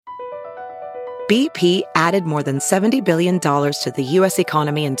BP added more than $70 billion to the U.S.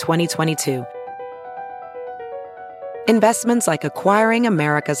 economy in 2022. Investments like acquiring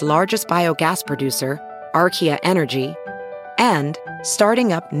America's largest biogas producer, Archaea Energy, and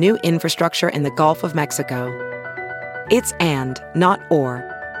starting up new infrastructure in the Gulf of Mexico. It's and, not or.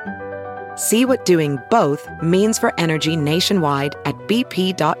 See what doing both means for energy nationwide at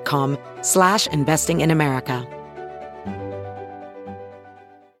bp.com/investing in America.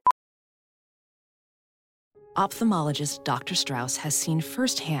 Ophthalmologist Dr. Strauss has seen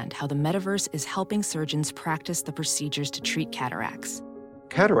firsthand how the metaverse is helping surgeons practice the procedures to treat cataracts.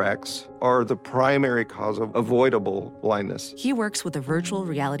 Cataracts are the primary cause of avoidable blindness. He works with a virtual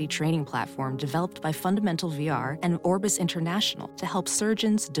reality training platform developed by Fundamental VR and Orbis International to help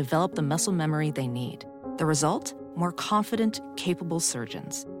surgeons develop the muscle memory they need. The result? More confident, capable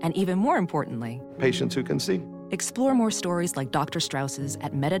surgeons. And even more importantly, Patients who can see. explore more stories like Dr. Strauss's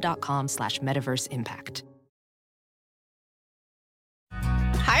at meta.com/metaverseimpact.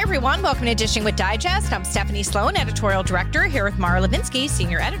 Hi, everyone. Welcome to Dishing with Digest. I'm Stephanie Sloan, editorial director, here with Mara Levinsky,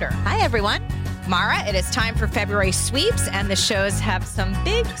 senior editor. Hi, everyone. Mara, it is time for February sweeps, and the shows have some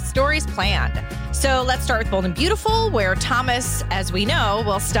big stories planned. So let's start with Bold and Beautiful, where Thomas, as we know,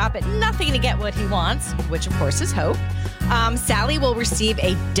 will stop at nothing to get what he wants, which, of course, is hope. Sally will receive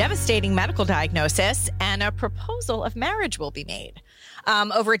a devastating medical diagnosis, and a proposal of marriage will be made.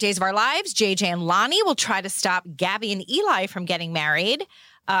 Over at Days of Our Lives, JJ and Lonnie will try to stop Gabby and Eli from getting married.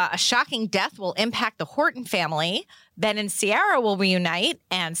 A shocking death will impact the Horton family. Ben and Ciara will reunite,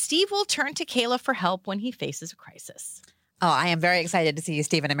 and Steve will turn to Kayla for help when he faces a crisis. Oh, I am very excited to see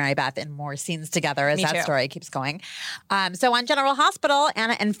Stephen and Mary Beth in more scenes together as that story keeps going. So on General Hospital,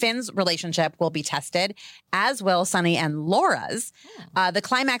 Anna and Finn's relationship will be tested, as will Sunny and Laura's. The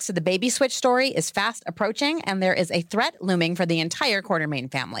climax of the baby switch story is fast approaching, and there is a threat looming for the entire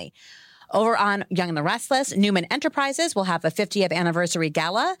Quartermaine family. Over on Young and the Restless, Newman Enterprises will have a 50th anniversary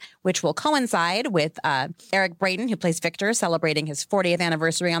gala, which will coincide with Eric Braeden, who plays Victor, celebrating his 40th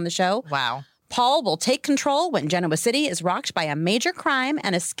anniversary on the show. Wow. Paul will take control when Genoa City is rocked by a major crime,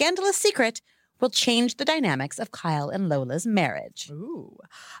 and a scandalous secret will change the dynamics of Kyle and Lola's marriage. Ooh.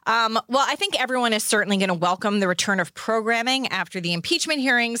 Well, I think everyone is certainly going to welcome the return of programming after the impeachment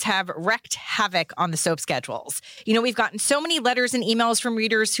hearings have wreaked havoc on the soap schedules. You know, we've gotten so many letters and emails from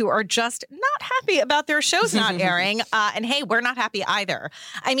readers who are just not happy about their shows not airing. And hey, we're not happy either.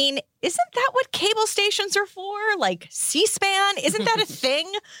 I mean, isn't that what cable stations are for? Like C-SPAN? Isn't that a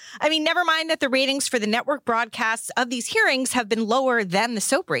thing? I mean, never mind that the ratings for the network broadcasts of these hearings have been lower than the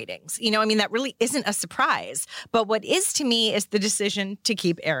soap ratings. You know, I mean, that really isn't a surprise. But what is to me is the decision to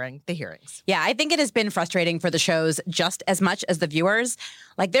keep airing the hearings. Yeah, I think it has been frustrating for the shows just as much as the viewers.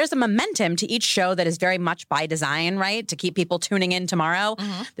 Like, there's a momentum to each show that is very much by design, right? To keep people tuning in tomorrow.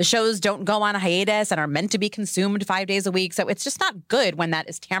 Mm-hmm. The shows don't go on a hiatus and are meant to be consumed 5 days a week. So it's just not good when that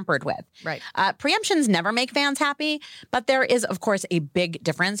is tampered with. Right. Preemptions never make fans happy, but there is, of course, a big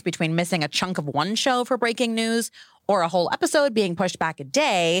difference between missing a chunk of one show for breaking news or a whole episode being pushed back a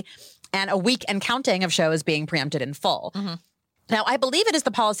day and a week and counting of shows being preempted in full. Mm-hmm. Now, I believe it is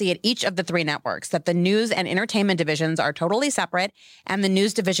the policy at each of the three networks that the news and entertainment divisions are totally separate, and the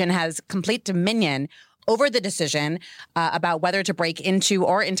news division has complete dominion over the decision about whether to break into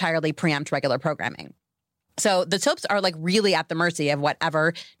or entirely preempt regular programming. So the soaps are like really at the mercy of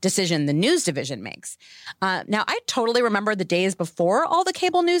whatever decision the news division makes. Now, I totally remember the days before all the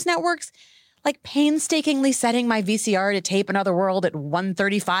cable news networks like painstakingly setting my VCR to tape Another World at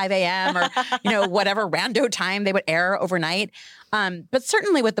 1:35 a.m. or, you know, whatever rando time they would air overnight. But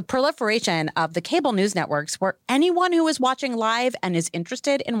certainly with the proliferation of the cable news networks, where anyone who is watching live and is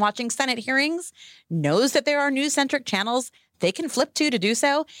interested in watching Senate hearings knows that there are news-centric channels they can flip to do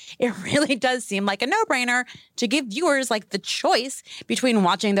so, it really does seem like a no-brainer to give viewers like the choice between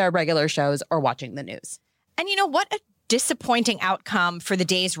watching their regular shows or watching the news. And you know what? A disappointing outcome for the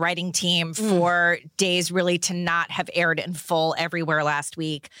Days writing team for Days really to not have aired in full everywhere last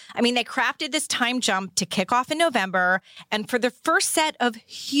week. I mean, they crafted this time jump to kick off in November and for the first set of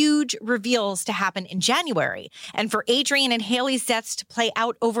huge reveals to happen in January, and for Adrian and Haley's deaths to play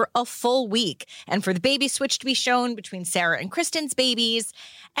out over a full week, and for the baby switch to be shown between Sarah and Kristen's babies.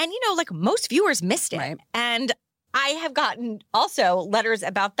 And, you know, like most viewers missed it. Right. And I have gotten also letters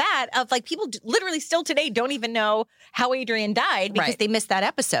about that of like people literally still today don't even know how Adrian died because they missed that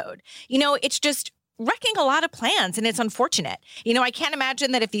episode. You know, it's just wrecking a lot of plans, and it's unfortunate. You know, I can't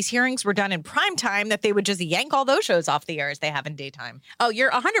imagine that if these hearings were done in prime time that they would just yank all those shows off the air as they have in daytime. Oh, you're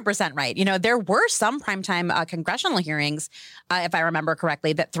 100% right. You know, there were some primetime congressional hearings, if I remember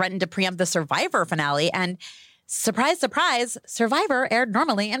correctly, that threatened to preempt the Survivor finale, and surprise, surprise, Survivor aired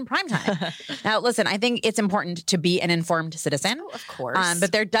normally in primetime. Now, listen, I think it's important to be an informed citizen. Oh, of course.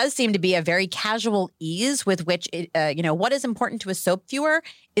 But there does seem to be a very casual ease with which, what is important to a soap viewer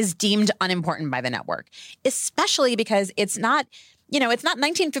is deemed unimportant by the network, especially because it's not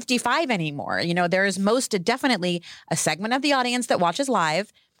 1955 anymore. There is most definitely a segment of the audience that watches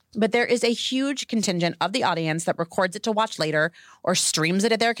live, but there is a huge contingent of the audience that records it to watch later or streams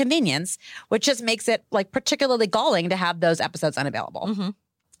it at their convenience, which just makes it particularly galling to have those episodes unavailable. Mm-hmm.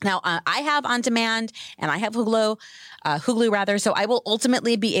 Now, I have On Demand and I have Hulu, so I will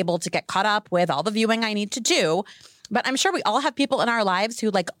ultimately be able to get caught up with all the viewing I need to do. But I'm sure we all have people in our lives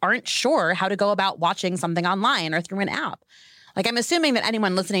who aren't sure how to go about watching something online or through an app. I'm assuming that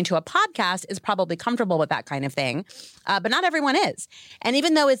anyone listening to a podcast is probably comfortable with that kind of thing, but not everyone is. And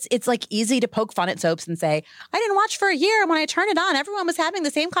even though it's easy to poke fun at soaps and say, I didn't watch for a year, and when I turned it on, everyone was having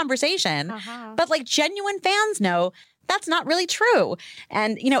the same conversation. But genuine fans know that's not really true.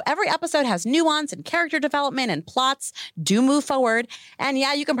 And, every episode has nuance and character development and plots do move forward. And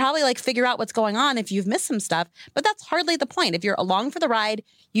yeah, you can probably figure out what's going on if you've missed some stuff, but that's hardly the point. If you're along for the ride,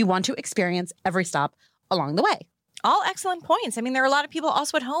 you want to experience every stop along the way. All excellent points. I mean, there are a lot of people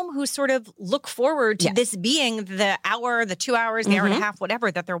also at home who sort of look forward to this being the hour, the 2 hours, the hour and a half,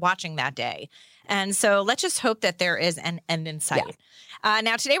 whatever that they're watching that day. And so let's just hope that there is an end in sight. Yeah.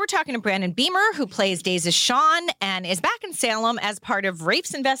 Now, today we're talking to Brandon Beamer, who plays Days' Sean and is back in Salem as part of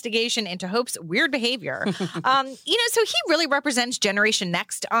Rafe's investigation into Hope's weird behavior. So he really represents Generation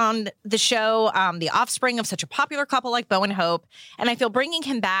Next on the show, the offspring of such a popular couple like Bo and Hope. And I feel bringing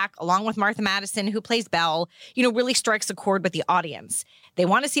him back, along with Martha Madison, who plays Belle, really strikes a chord with the audience. They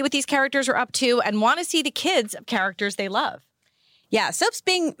want to see what these characters are up to and want to see the kids of characters they love. Yeah, soaps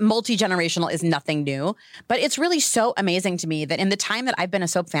being multi-generational is nothing new, but it's really so amazing to me that in the time that I've been a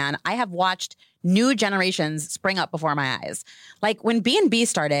soap fan, I have watched new generations spring up before my eyes. When B&B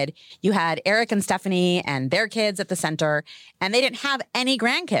started, you had Eric and Stephanie and their kids at the center, and they didn't have any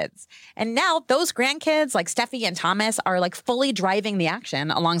grandkids. And now those grandkids, like Steffi and Thomas, are fully driving the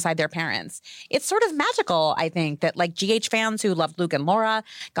action alongside their parents. It's sort of magical, I think, that GH fans who loved Luke and Laura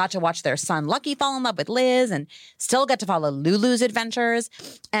got to watch their son Lucky fall in love with Liz and still get to follow Lulu's adventures.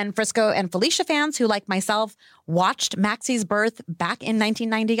 And Frisco and Felicia fans who, like myself, watched Maxie's birth back in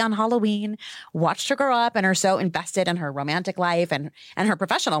 1990 on Halloween, watched her grow up and are so invested in her romantic life and her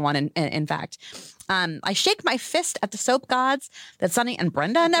professional one, in fact. I shake my fist at the soap gods that Sunny and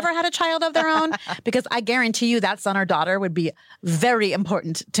Brenda never had a child of their own, because I guarantee you that son or daughter would be very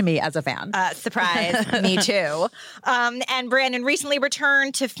important to me as a fan. Surprise. Me too. And Brandon recently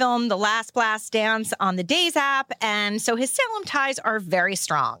returned to film The Last Blast Dance on the Days app, and so his Salem ties are very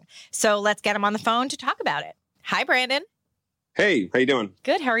strong. So let's get him on the phone to talk about it. Hi, Brandon. Hey, how you doing?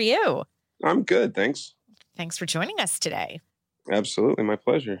 Good. How are you? I'm good, thanks. Thanks for joining us today. Absolutely, my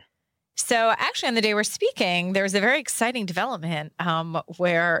pleasure. So actually, on the day we're speaking, there was a very exciting development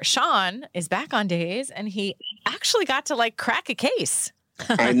where Sean is back on Days, and he actually got to crack a case.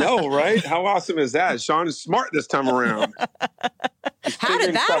 I know, right? How awesome is that? Sean is smart this time around. How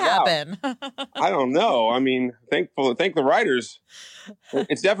did that happen? I don't know. I mean, thank the writers.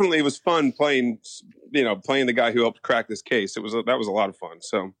 It was fun playing the guy who helped crack this case. That was a lot of fun.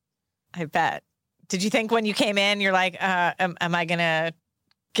 So I bet. Did you think when you came in, you're like, am I going to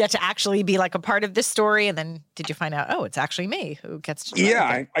get to actually be a part of this story? And then did you find out, oh, it's actually me who gets to?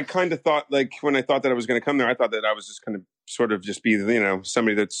 Yeah, I kind of thought when I thought that I was going to come there, I thought that I was just going to sort of just be,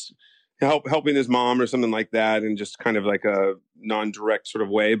 somebody that's helping his mom or something like that, and just kind of a non-direct sort of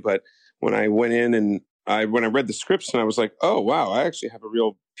way. But when I went in and when I read the scripts, and I was like, oh, wow, I actually have a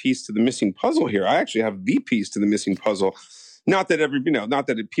real piece to the missing puzzle here. I actually have the piece to the missing puzzle. Not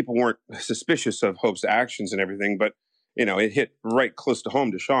that people weren't suspicious of Hope's actions and everything, but it hit right close to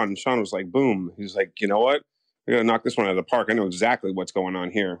home to Sean. And Sean was like, boom. He's like, you know what? We're going to knock this one out of the park. I know exactly what's going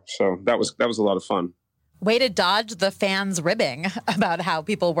on here. So that was a lot of fun. Way to dodge the fans' ribbing about how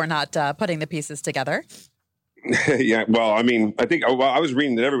people were not putting the pieces together. Yeah, well, I mean, I was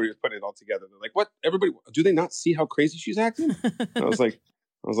reading that everybody was putting it all together. They're like, what? Everybody, do they not see how crazy she's acting? I was like,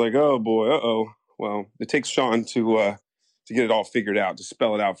 oh boy, uh-oh. Well, it takes Sean to get it all figured out, to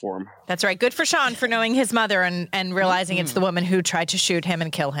spell it out for him. That's right. Good for Sean for knowing his mother and realizing it's the woman who tried to shoot him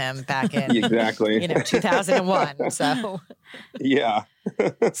and kill him back in exactly 2001. So yeah.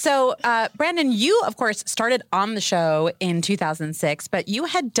 So Brandon, you of course started on the show in 2006, but you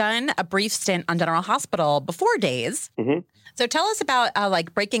had done a brief stint on General Hospital before Days. Mm-hmm. So tell us about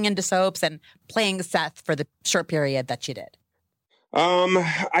breaking into soaps and playing Seth for the short period that you did.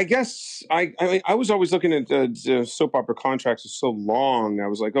 I guess I was always looking at soap opera contracts for so long. I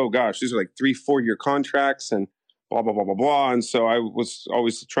was like, oh gosh, these are 3-4 year contracts. And blah, blah, blah, blah, blah. And so I was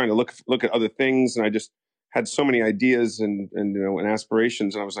always trying to look at other things. And I just had so many ideas and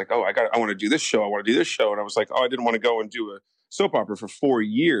aspirations. And I was like, oh, I want to do this show. I want to do this show. And I was like, oh, I didn't want to go and do a soap opera for 4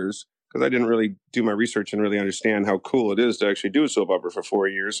 years because I didn't really do my research and really understand how cool it is to actually do a soap opera for 4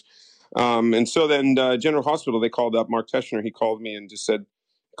 years. And so then General Hospital, they called up Mark Teschner. He called me and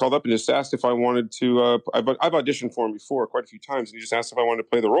called up and just asked if I wanted to, I've auditioned for him before quite a few times. And he just asked if I wanted to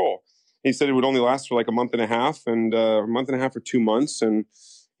play the role. He said it would only last for like a month and a half or 2 months. And,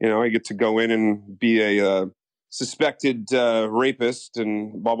 I get to go in and be a suspected rapist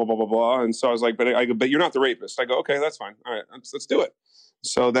and blah, blah, blah, blah, blah. And so I was like, but you're not the rapist. I go, okay, that's fine. All right, let's do it.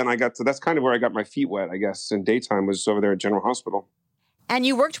 So then that's kind of where I got my feet wet, I guess, in daytime was over there at General Hospital. And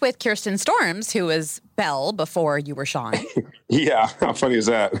you worked with Kirsten Storms, who was Belle before you were Sean. Yeah, how funny is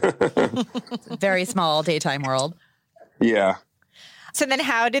that? Very small daytime world. Yeah. So then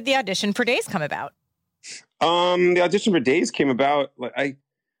how did the audition for Days come about? The audition for Days came about,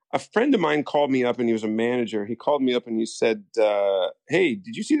 a friend of mine called me up and he was a manager. He called me up and he said, hey,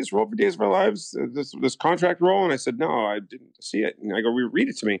 did you see this role for Days of Our Lives, this contract role? And I said, no, I didn't see it. And I go, read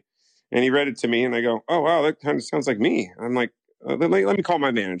it to me. And he read it to me and I go, oh, wow, that kind of sounds like me. I'm like, let me call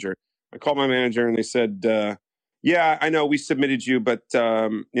my manager. I called my manager and they said, yeah, I know we submitted you, but,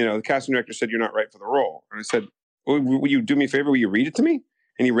 the casting director said you're not right for the role. And I said, will you do me a favor? Will you read it to me?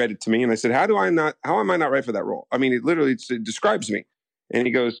 And he read it to me. And I said, how am I not right for that role? I mean, it describes me. And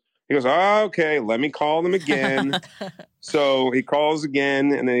he goes, oh, okay, let me call them again. So he calls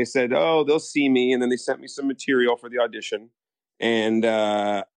again, and then he said, oh, they'll see me. And then they sent me some material for the audition. And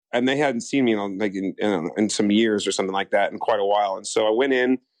they hadn't seen me in some years or something like that in quite a while. And so I went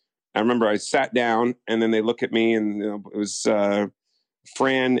in. I remember I sat down, and then they look at me, and it was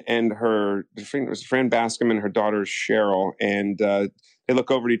Fran Bascom and her daughter Cheryl. And they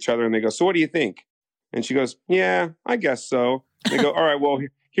look over at each other, and they go, so what do you think? And she goes, yeah, I guess so. They go, all right, well,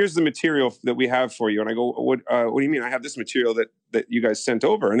 here's the material that we have for you. And I go, what do you mean? I have this material that you guys sent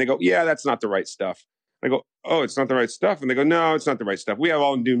over. And they go, yeah, that's not the right stuff. I go, oh, it's not the right stuff. And they go, no, it's not the right stuff. We have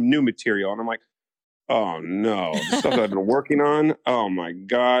all new material. And I'm like, oh no, the stuff that I've been working on. Oh my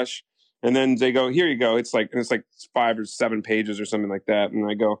gosh. And then they go, here you go. It's like 5 or 7 pages or something like that. And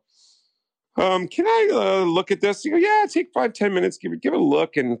I go, can I look at this? You go, yeah, take 5-10 minutes, give it a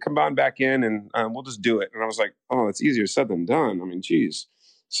look and come on back in and we'll just do it. And I was like, oh, it's easier said than done. I mean, geez.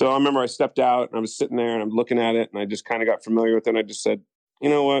 So I remember I stepped out and I was sitting there and I'm looking at it and I just kind of got familiar with it. And I just said, you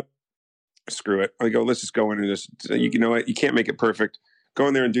know what? Screw it. I go, let's just go in and just, you know what? You can't make it perfect. Go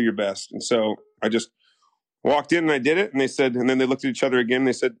in there and do your best. And so I just walked in and I did it. And they said, and then they looked at each other again. And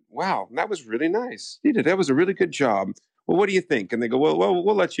they said, wow, that was really nice. You did. That was a really good job. Well, what do you think? And they go, well,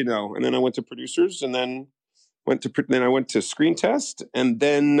 we'll let you know. And then I went to producers and then I went to screen test. And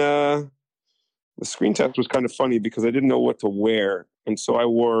then the screen test was kind of funny because I didn't know what to wear. And so I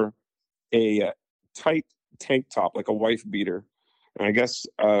wore a tight tank top, like a wife beater. And I guess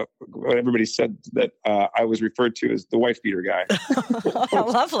everybody said that I was referred to as the wife beater guy. How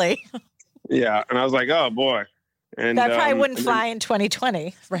lovely. Yeah. And I was like, oh, boy. And that probably wouldn't fly in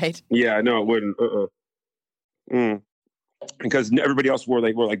 2020, right? Yeah, no, it wouldn't. Because everybody else wore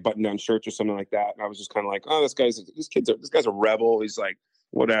button-down shirts or something like that, and I was just kind of like, "Oh, this guy's a rebel. He's like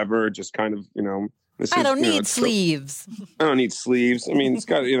whatever, just kind of I don't need sleeves. I don't need sleeves. I mean, it's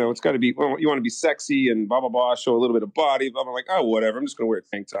got to be. Well, you want to be sexy and blah blah blah, show a little bit of body. Blah, blah, like, oh, whatever. I'm just going to wear a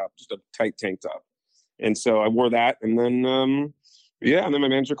tank top, just a tight tank top. And so I wore that, and then and then my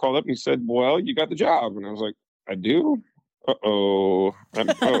manager called up and he said, "Well, you got the job," and I was like, "I do." Oh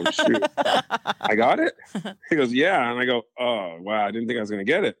shoot, I got it. He goes, yeah. And I go, oh wow, I didn't think I was going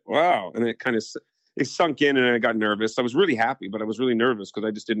to get it. Wow. And it sunk in and I got nervous. I was really happy, but I was really nervous because I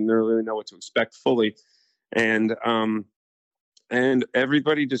just didn't really know what to expect fully. And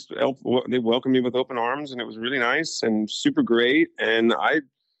everybody they welcomed me with open arms and it was really nice and super great. And I've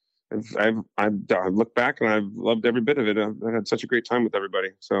looked back and I've loved every bit of it. I've had such a great time with everybody.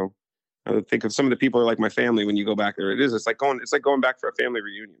 So I would think of some of the people are like my family when you go back there. It's like going back for a family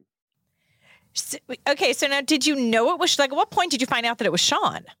reunion. So, okay, so now did you know it was at what point did you find out that it was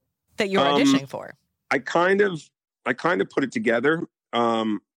Sean that you were auditioning for? I kind of put it together,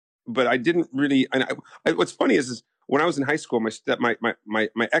 but I didn't really. And what's funny is when I was in high school, my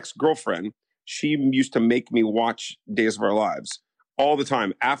ex-girlfriend, she used to make me watch Days of Our Lives all the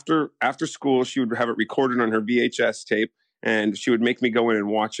time. After school, she would have it recorded on her VHS tape. And she would make me go in and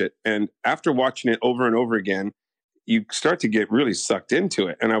watch it. And after watching it over and over again, you start to get really sucked into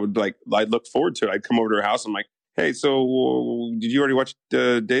it. And I'd look forward to it. I'd come over to her house. I'm like, hey, so did you already watch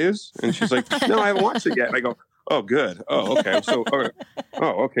Days? And she's like, no, I haven't watched it yet. And I go, oh, good. Oh, okay. So, all right.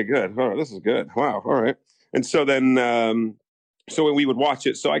 Oh, okay, good. Oh, this is good. Wow. All right. And so then, so when we would watch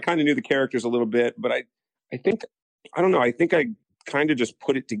it, so I kind of knew the characters a little bit, but I think, I don't know, I think I kind of just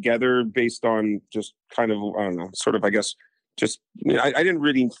put it together based on just kind of, I don't know, sort of, I guess, just, I didn't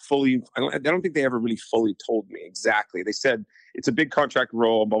really fully, I don't think they ever really fully told me exactly. They said it's a big contract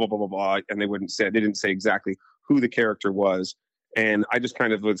role, blah, blah, blah, blah, blah. And they didn't say exactly who the character was. And I just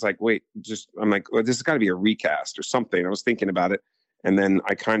kind of was like, wait, I'm like, well, this has got to be a recast or something. I was thinking about it. And then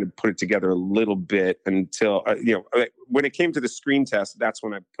I kind of put it together a little bit until, when it came to the screen test, that's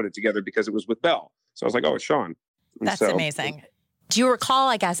when I put it together because it was with Belle. So I was like, oh, it's Sean. That's amazing. Do you recall,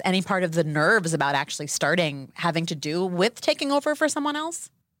 I guess, any part of the nerves about actually starting having to do with taking over for someone else?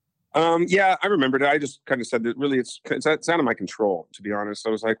 Yeah, I remembered it. I just kind of said that really it's out of my control, to be honest. I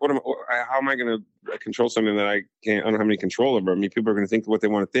was like, how am I going to control something that I don't have any control over? I mean, people are going to think what they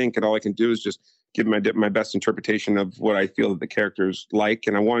want to think, and all I can do is just give my best interpretation of what I feel that the character's like.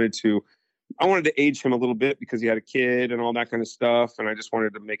 And I wanted to age him a little bit because he had a kid and all that kind of stuff. And I just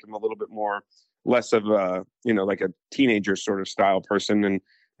wanted to make him a little bit less of a, like a teenager sort of style person. And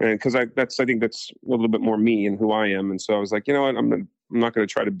because I think that's a little bit more me and who I am. And so I was like, you know what, I'm not going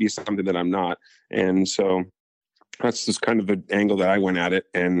to try to be something that I'm not. And so that's just kind of the angle that I went at it.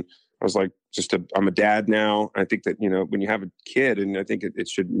 And I was like, I'm a dad now. I think that, when you have a kid, and I think it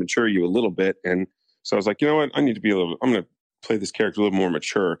should mature you a little bit. And so I was like, you know what, I'm going to play this character a little more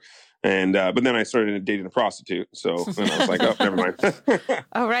mature. And but then I started dating a prostitute. So then I was like, oh, never mind.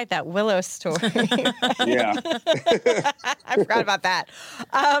 Oh, right. That Willow story. Yeah. I forgot about that.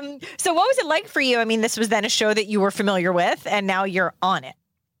 So what was it like for you? I mean, this was then a show that you were familiar with, and now you're on it.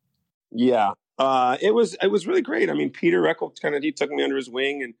 Yeah. It was really great. I mean, Peter Eckel he took me under his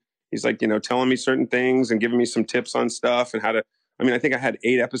wing, and he's like, telling me certain things and giving me some tips on stuff and how to. I mean, I think I had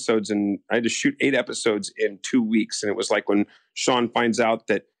 8 episodes, and I had to shoot 8 episodes in 2 weeks. And it was like when Sean finds out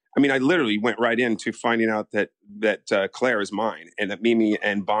that. I mean, I literally went right into finding out that Claire is mine, and that Mimi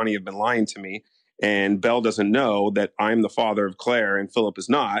and Bonnie have been lying to me, and Belle doesn't know that I'm the father of Claire and Philip is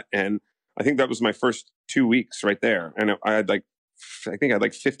not. And I think that was my first 2 weeks right there. And I had I think I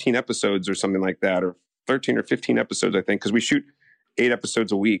had 15 episodes or something like that, or 13 or 15 episodes, I think, because we shoot 8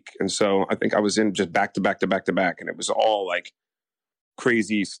 episodes a week. And so I think I was in just back to back to back to back, and it was all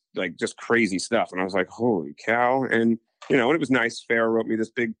crazy, just crazy stuff. And I was like, holy cow. And, and it was nice. Farrah wrote me this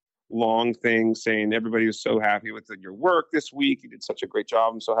big, long thing saying everybody was so happy with your work this week. You did such a great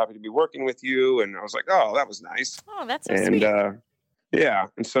job. I'm so happy to be working with you. And I was like, oh, that was nice. Oh, that's so sweet. Yeah.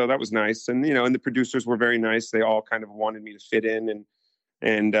 And so that was nice. And, and the producers were very nice. They all kind of wanted me to fit in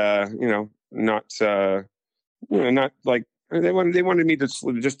and not like they wanted me to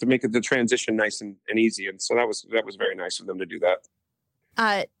just to make the transition nice and easy. And so that was very nice of them to do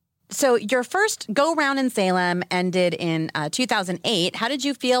that. So your first go-round in Salem ended in 2008. How did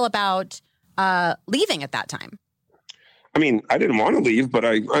you feel about leaving at that time? I mean, I didn't want to leave, but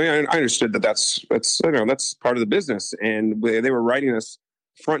I understood that's part of the business, and they were writing us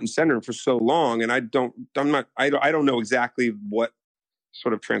front and center for so long, and I don't know exactly what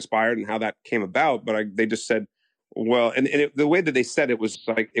sort of transpired and how that came about, but they just said, well, and the way that they said it was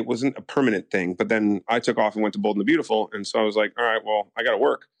like it wasn't a permanent thing. But then I took off and went to Bold and the Beautiful, and so I was like, all right, well, I got to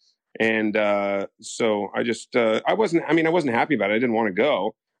work. And so I just, I wasn't happy about it. I didn't want to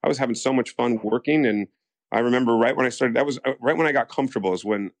go. I was having so much fun working. And I remember right when I started, that was right when I got comfortable is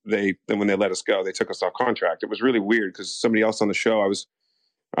when they let us go. They took us off contract. It was really weird because somebody else on the show, I was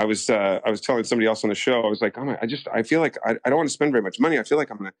telling somebody else on the show, I was like, oh, I feel like I don't want to spend very much money. I feel like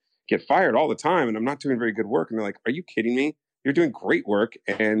I'm going to get fired all the time and I'm not doing very good work. And they're like, are you kidding me? You're doing great work.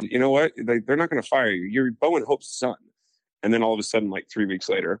 And you know what? They're not going to fire you. You're Bo and Hope's son. And then all of a sudden, 3 weeks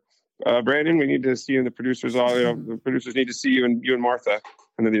later, Brandon, we need to see you in the producers. The producers need to see you and Martha.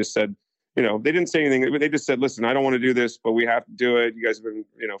 And then they just said, they didn't say anything. They just said, listen, I don't want to do this, but we have to do it. You guys have been,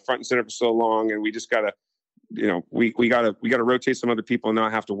 front and center for so long, and we just gotta, we gotta rotate some other people and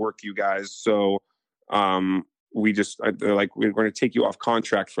not have to work you guys. So, they're like, we're going to take you off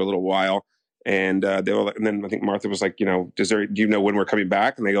contract for a little while. And they were, and then I think Martha was like, do you know when we're coming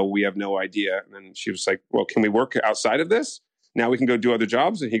back? And they go, we have no idea. And then she was like, well, can we work outside of this? Now we can go do other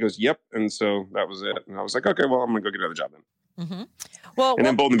jobs. And he goes, yep. And so that was it. And I was like, okay, well, I'm going to go get another job then. Mm-hmm. Well, and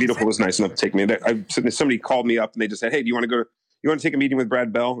then Bold and Beautiful was nice enough to take me. Somebody called me up and they just said, hey, do you want to take a meeting with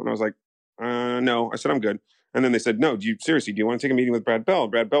Brad Bell? And I was like, no. I said, I'm good. And then they said, no, do you want to take a meeting with Brad Bell?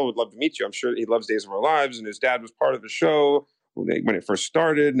 Brad Bell would love to meet you. I'm sure he loves Days of Our Lives. And his dad was part of the show when it first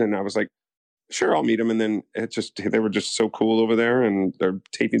started. And I was like, sure, I'll meet him. And then they were just so cool over there. And their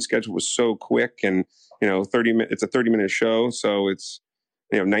taping schedule was so quick. And, it's a 30-minute show. So it's,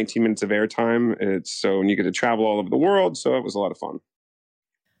 19 minutes of airtime. And you get to travel all over the world. So it was a lot of fun.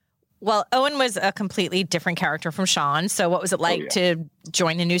 Well, Owen was a completely different character from Sean. So what was it like to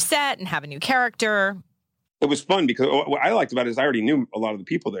join a new set and have a new character? It was fun because what I liked about it is I already knew a lot of the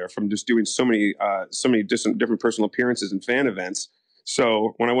people there from just doing so many different personal appearances and fan events.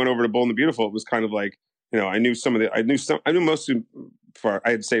 So when I went over to Bold and the Beautiful, it was kind of like, I knew most of,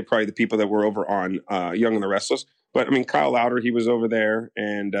 I'd say probably the people that were over on Young and the Restless. But I mean, Kyle Lowder, he was over there,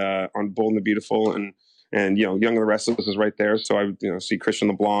 and on Bold and the Beautiful, and Young and the Restless is right there. So I would see Christian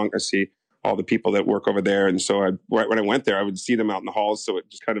LeBlanc, I see all the people that work over there, and so when I went there, I would see them out in the halls. So it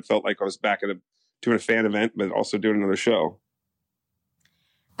just kind of felt like I was back doing a fan event, but also doing another show.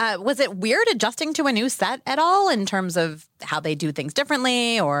 Was it weird adjusting to a new set at all in terms of how they do things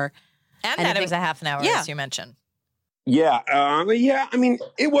differently, or? And that it was a half an hour, as you mentioned. Yeah, I mean,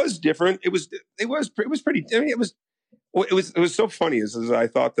 it was different. It was pretty. I mean, it was so funny. Is I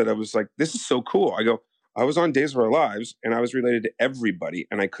thought that I was like, this is so cool. I was on Days of Our Lives, and I was related to everybody,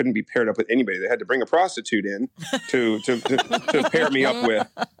 and I couldn't be paired up with anybody. They had to bring a prostitute in to pair me up with.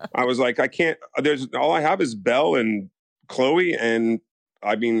 I was like, I can't. All I have is Belle and Chloe, and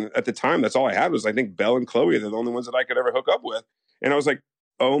I mean, at the time, that's all I had was I think Belle and Chloe. They're the only ones that I could ever hook up with, and I was like,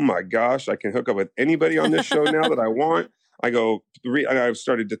 oh my gosh, I can hook up with anybody on this show now that I want. I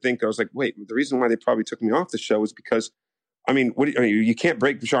started to think, I was like, wait, the reason why they probably took me off the show is because, I mean, you can't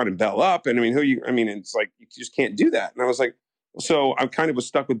break Sean and Belle up. And I mean, it's like, you just can't do that. And I was like, so I kind of was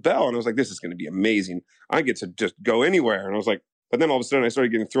stuck with Belle, and I was like, this is going to be amazing. I get to just go anywhere. And I was like, but then all of a sudden I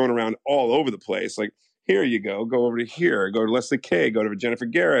started getting thrown around all over the place. Like, here you go over to here, go to Leslie Kay, go to Jennifer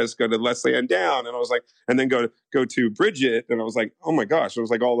Garris, go to Leslie Ann Down. And I was like, and then go to Bridget. And I was like, oh my gosh, I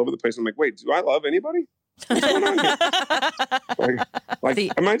was like all over the place. I'm like, wait, do I love anybody? What's going on here?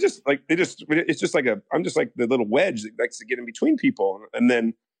 Am I just like, it's just like I'm just like the little wedge that likes to get in between people. And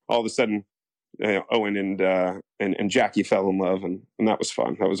then all of a sudden, Owen and Jackie fell in love, and that was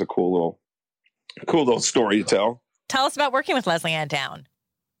fun. That was a cool little story to tell. Tell us about working with Leslie Ann Down.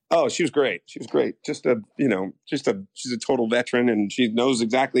 Oh, she was great. She's a total veteran, and she knows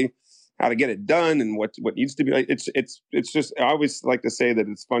exactly how to get it done and what needs to be. It's just, I always like to say that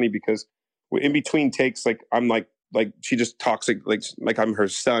it's funny because in between takes, like I'm like she just talks like I'm her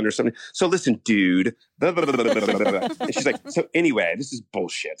son or something. So listen, dude, blah, blah, blah, blah, blah, blah, blah. And she's like, so anyway, this is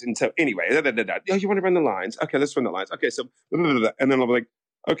bullshit. And so anyway, oh, you want to run the lines? Okay, let's run the lines. Okay, so blah, blah, blah, blah. And then I'll be like,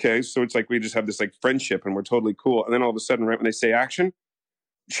 okay, so it's like we just have this like friendship and we're totally cool. And then all of a sudden, right when they say action,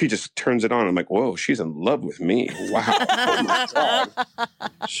 she just turns it on. I'm like, whoa, she's in love with me. Wow. Oh my God.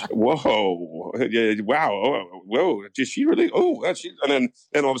 Whoa. Wow. Oh, whoa. Did she really? Oh, and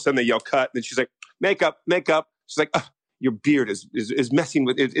then all of a sudden they yell cut. And she's like, makeup. She's like, oh, your beard is messing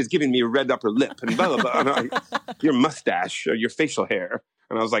with, is giving me a red upper lip and blah, blah, blah. And your mustache, your facial hair.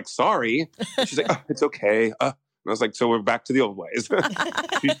 And I was like, sorry. And she's like, oh, it's okay. And I was like, so we're back to the old ways.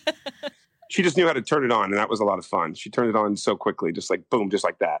 She just knew how to turn it on, and that was a lot of fun. She turned it on so quickly, just like boom, just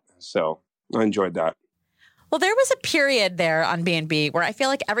like that. So I enjoyed that. Well, there was a period there on B&B where I feel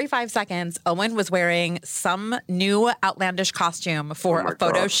like every 5 seconds, Owen was wearing some new outlandish costume for a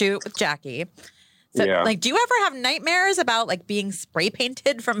photo shoot with Jackie. So, do you ever have nightmares about like being spray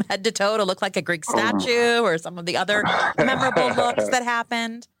painted from head to toe to look like a Greek statue or some of the other memorable looks that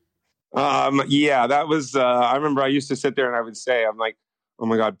happened? Yeah, that was. I remember I used to sit there and I would say, I'm like, oh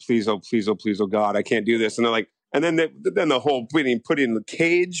my God, please, oh God, I can't do this. And they're like, and then the whole being put in the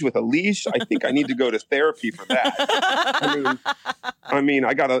cage with a leash. I think I need to go to therapy for that. I mean,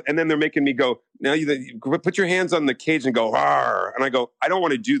 I gotta. And then they're making me go. Now you put your hands on the cage and go. Arr. And I go. I don't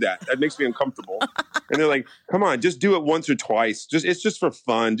want to do that. That makes me uncomfortable. And they're like, come on, just do it once or twice. It's just for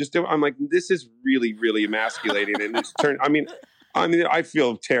fun. Just do it. I'm like, this is really, really emasculating. And it's I mean, I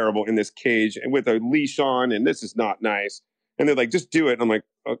feel terrible in this cage and with a leash on, and this is not nice. And they're like, just do it. And I'm like,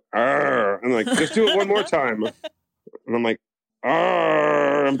 and I'm like, just do it one more time. And I'm like,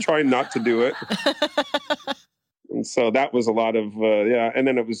 I'm trying not to do it. And so that was a lot of, And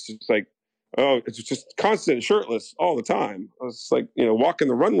then it was just like, it's just constant shirtless all the time. I was like, walking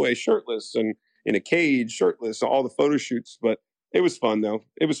the runway shirtless and in a cage shirtless, all the photo shoots. But it was fun, though.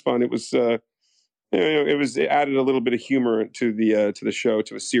 It was fun. It was, it added a little bit of humor to the show,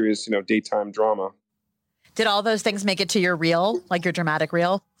 to a serious, daytime drama. Did all those things make it to your reel, like your dramatic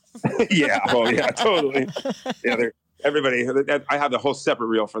reel? Yeah. Oh, yeah, totally. Yeah, everybody. I have the whole separate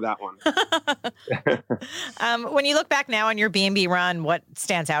reel for that one. When you look back now on your B&B run, what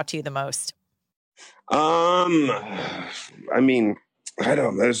stands out to you the most? I mean, I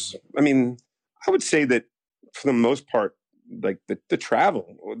don't know. I would say that for the most part, like the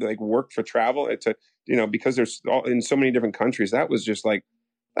travel, like work for travel, because there's in so many different countries, that was just like,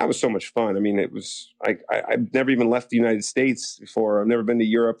 that was so much fun. I mean, it was I've never even left the United States before. I've never been to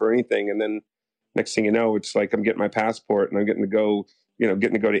Europe or anything. And then next thing you know, it's like I'm getting my passport and I'm getting to go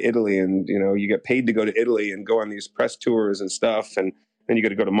to Italy, and you get paid to go to Italy and go on these press tours and stuff, and then you get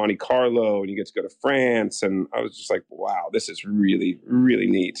to go to Monte Carlo and you get to go to France, and I was just like, wow, this is really, really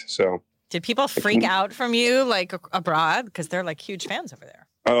neat. So did people freak out from you like abroad, because they're like huge fans over there?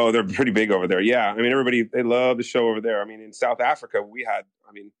 Oh, they're pretty big over there. Yeah. I mean, everybody, they love the show over there. I mean, in South Africa,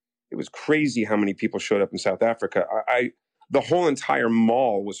 it was crazy how many people showed up in South Africa. The whole entire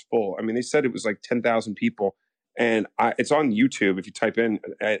mall was full. I mean, they said it was like 10,000 people, and it's on YouTube. If you type in,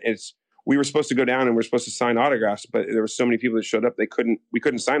 we were supposed to go down and we're supposed to sign autographs, but there were so many people that showed up. We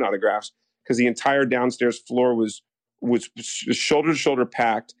couldn't sign autographs because the entire downstairs floor was shoulder to shoulder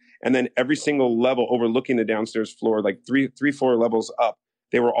packed. And then every single level overlooking the downstairs floor, like three, 4 levels up,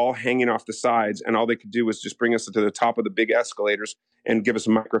 they were all hanging off the sides, and all they could do was just bring us to the top of the big escalators and give us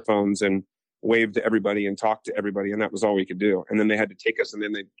microphones and wave to everybody and talk to everybody, and that was all we could do. And then they had to take us, and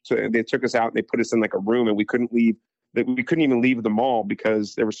then they took us out and they put us in like a room, and we couldn't even leave the mall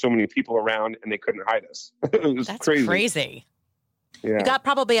because there were so many people around and they couldn't hide us. That's crazy. Yeah. You got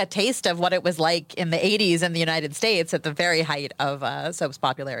probably a taste of what it was like in the 80s in the United States at the very height of soap's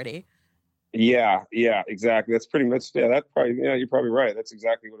popularity. Yeah, exactly. That's pretty much, you're probably right. That's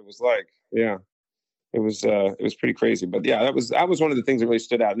exactly what it was like. Yeah. It was pretty crazy. But yeah, that was one of the things that really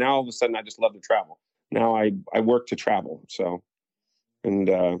stood out. Now all of a sudden I just love to travel. Now I work to travel. So, and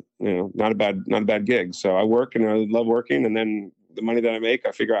not a bad gig. So I work and I love working, and then the money that I make,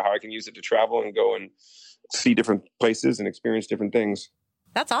 I figure out how I can use it to travel and go and see different places and experience different things.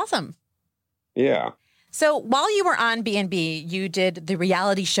 That's awesome. Yeah. So while you were on B&B, you did the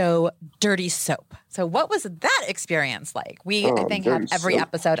reality show Dirty Soap. So what was that experience like? I think, have every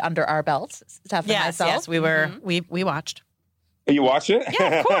episode under our belts. Steph and myself. Yes, we were. We watched. You watched it?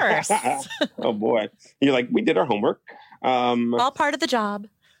 Yeah, of course. Oh boy, you're like, we did our homework. All part of the job.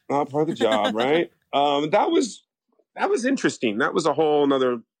 All part of the job, right? That was interesting. That was a whole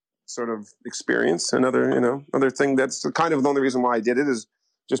another sort of experience. Another thing. That's kind of the only reason why I did it, is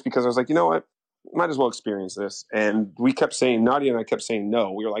just because I was like, you know what? Might as well experience this. And we kept saying, Nadia and I kept saying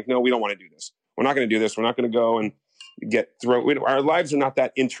no. We were like, no, we don't want to do this. We're not going to do this. We're not going to go and get thrown. Our lives are not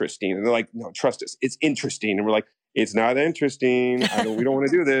that interesting. And they're like, no, trust us. It's interesting. And we're like, it's not interesting. We don't want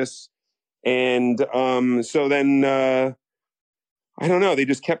to do this. And so then, I don't know. They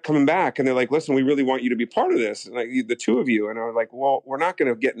just kept coming back, and they're like, listen, we really want you to be part of this. And like, the two of you. And I was like, well, we're not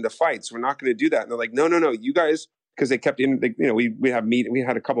going to get into fights. We're not going to do that. And they're like, no, you guys, because they kept in, we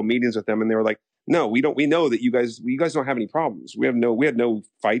had a couple meetings with them, and they were like, no, we don't. We know that you guys don't have any problems. We had no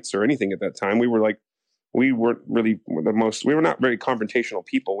fights or anything at that time. We were like, we were not very confrontational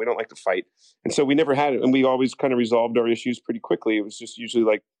people. We don't like to fight. And so we never had it. And we always kind of resolved our issues pretty quickly. It was just usually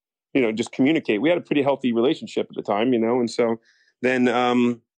like, just communicate. We had a pretty healthy relationship at the time, and so then,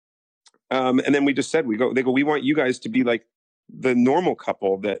 and then we just said, they go, we want you guys to be like the normal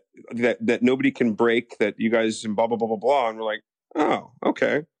couple that nobody can break, that you guys and blah, blah, blah, blah, blah. And we're like, oh,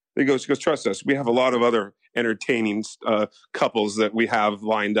 okay. He goes, trust us. We have a lot of other entertaining couples that we have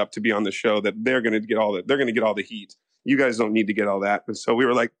lined up to be on the show, that they're going to get all the heat. You guys don't need to get all that. And so we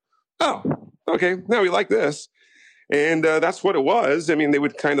were like, oh, okay, now we like this. And that's what it was. I mean, they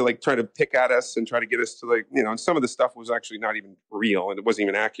would kind of like try to pick at us and try to get us to like, and some of the stuff was actually not even real, and it wasn't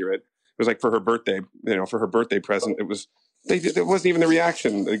even accurate. It was like for her birthday, for her birthday present, it wasn't even the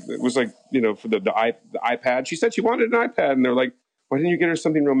reaction. It was like, for the iPad. She said she wanted an iPad, and they're like, why didn't you get her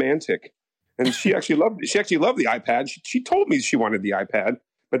something romantic? And she actually loved the iPad. She told me she wanted the iPad,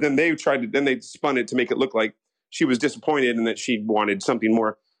 but then they spun it to make it look like she was disappointed and that she wanted something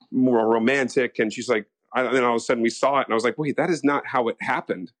more romantic. And she's like, then all of a sudden we saw it, and I was like, wait, that is not how it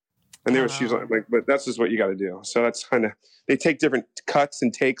happened. And she's like, but that's just what you got to do. So that's kind of, they take different cuts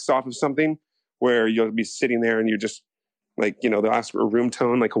and takes off of something where you'll be sitting there and you're just like, they'll ask for a room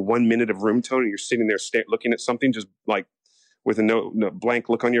tone, like a 1 minute of room tone, and you're sitting there looking at something just like with a no blank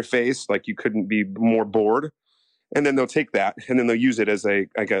look on your face, like you couldn't be more bored. And then they'll take that and then they'll use it as a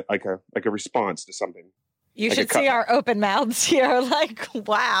response to something. You should see our open mouths here. Like,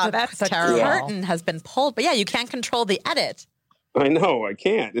 wow, that's terrible. The curtain has been pulled, but yeah, you can't control the edit. I know, I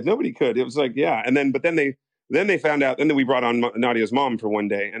can't. Nobody could. It was like, yeah. And then they found out, and then we brought on Nadia's mom for one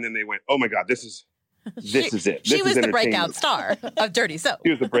day, and then they went, oh my God, this is it. She was the breakout star of Dirty Soap.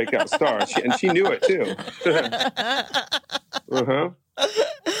 She was the breakout star, and she knew it too.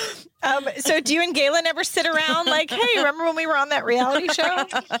 So do you and Galen ever sit around like, hey, remember when we were on that reality show?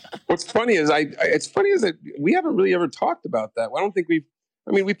 What's funny is that we haven't really ever talked about that. I don't think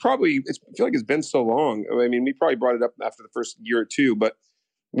I feel like it's been so long. I mean, we probably brought it up after the first year or two, but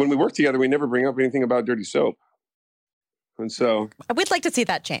when we work together, we never bring up anything about Dirty Soap. And so we'd like to see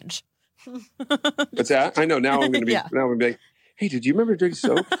that change. What's that? I know now I'm going to be, now I'm going to be like, hey, did you remember Dirty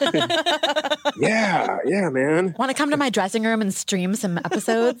Soap? yeah, man. Want to come to my dressing room and stream some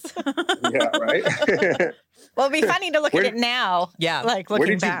episodes? Yeah, right. Well, it'd be funny to look at it now. Yeah. Like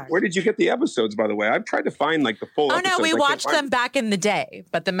looking back. Where did you get the episodes, by the way? I've tried to find like the full episodes. Oh, no, we watched them back in the day,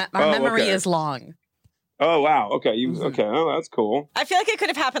 but our memory is long. Oh, wow. Okay. Okay. Oh, that's cool. I feel like it could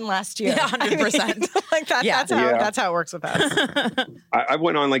have happened last year. Yeah, 100%. Like that's how it works with us. I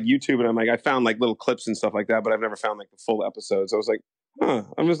went on like YouTube and I'm like, I found like little clips and stuff like that, but I've never found like the full episodes. I was like,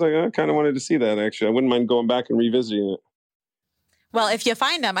 I'm just like, I kind of wanted to see that actually. I wouldn't mind going back and revisiting it. Well, if you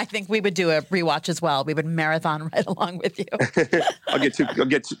find them, I think we would do a rewatch as well. We would marathon right along with you. I'll get two.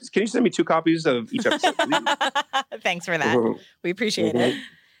 Can you send me 2 copies of each episode? Thanks for that. We appreciate it.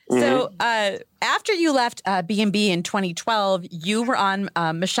 So after you left B&B in 2012, you were on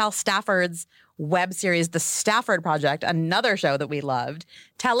Michelle Stafford's web series, The Stafford Project, another show that we loved.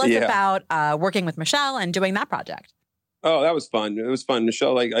 Tell us about working with Michelle and doing that project. Oh, that was fun. It was fun.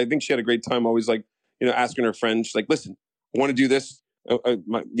 Michelle, like, I think she had a great time always, like, asking her friends, she's like, listen, I want to do this.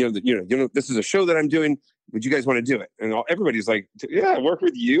 This is a show that I'm doing. Would you guys want to do it? And everybody's like, yeah, work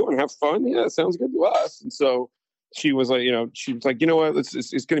with you and have fun. Yeah, sounds good to us. And so she was like, you know what?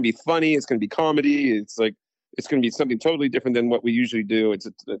 It's going to be funny. It's going to be comedy. It's like, it's going to be something totally different than what we usually do. It's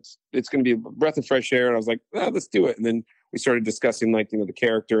going to be a breath of fresh air. And I was like, let's do it. And then we started discussing like, the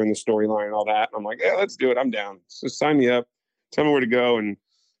character and the storyline and all that. And I'm like, yeah, let's do it. I'm down. So sign me up. Tell me where to go. And,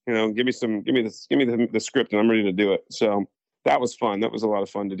 give me the script and I'm ready to do it. So that was fun. That was a lot of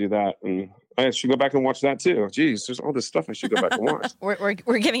fun to do that. And I should go back and watch that too. Geez, there's all this stuff I should go back and watch.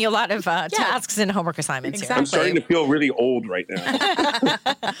 We're giving you a lot of tasks and homework assignments Exactly. I'm starting to feel really old right now.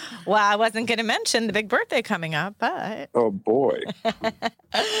 Well, I wasn't going to mention the big birthday coming up, but... Oh, boy.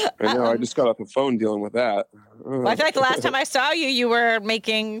 I know. I just got off the phone dealing with that. Well, I feel like the last time I saw you, you were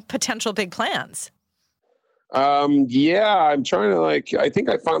making potential big plans. Yeah, I'm trying to I think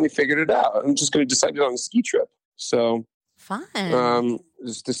I finally figured it out. I'm just going to decide on a ski trip. So... Fun.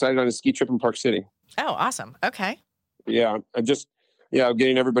 Just decided on a ski trip in Park City. Oh, awesome. Okay. Yeah.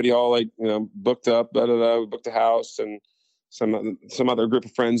 Getting everybody all booked up, We booked a house and some other group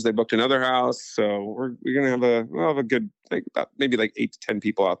of friends, they booked another house. So we're going to have a good, maybe 8 to 10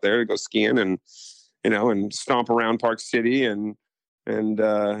 people out there to go skiing and, and stomp around Park City and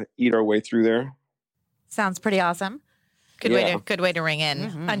eat our way through there. Sounds pretty awesome. Good way to ring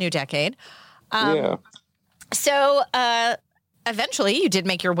in a new decade. Yeah. So eventually you did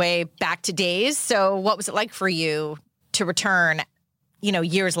make your way back to Days. So what was it like for you to return,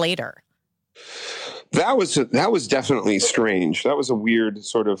 years later? That was definitely strange. That was a weird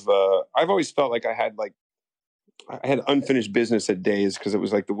sort of, I've always felt like I had unfinished business at Days because it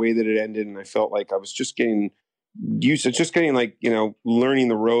was like the way that it ended. And I felt like I was just getting used to learning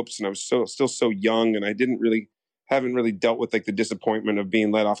the ropes. And I was still so young and I haven't really dealt with the disappointment of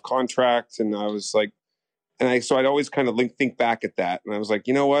being let off contract. And I was like, so I'd always kind of think back at that. And I was like,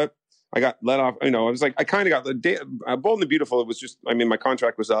 you know what? I got let off. I was like, I kind of got the day, Bold and the Beautiful. It was just, my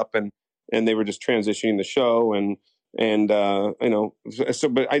contract was up and they were just transitioning the show. But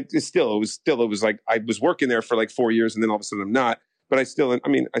it was like, I was working there for 4 years and then all of a sudden I'm not, but I still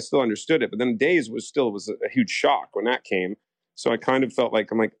understood it. But then Days was a huge shock when that came. So I kind of felt like,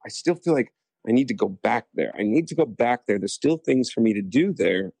 I still feel like I need to go back there. There's still things for me to do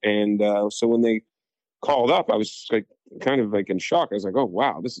there. And so when they called up, I was kind of in shock. I was like, oh,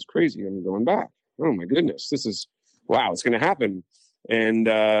 wow, this is crazy. I'm going back. Oh, my goodness. This is, wow, it's going to happen. And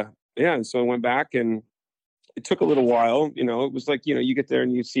and so I went back and it took a little while. It was you get there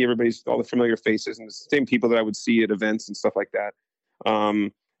and you see all the familiar faces and the same people that I would see at events and stuff like that.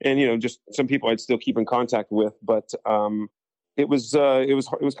 And, just some people I'd still keep in contact with. But it was a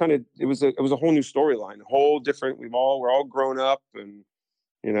whole new storyline, a whole different, we're all grown up and,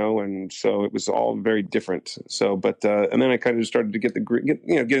 and so it was all very different. So, but, and then I kind of started to get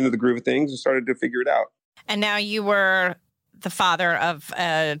into the groove of things and started to figure it out. And now you were the father of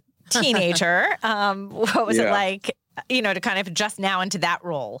a teenager. What was it like, to kind of adjust now into that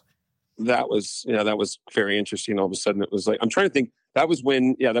role? That was very interesting. All of a sudden it was I'm trying to think, that was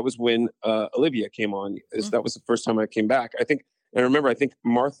when Olivia came on. That was the first time I came back. I remember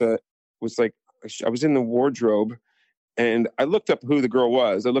Martha was I was in the wardrobe and I looked up who the girl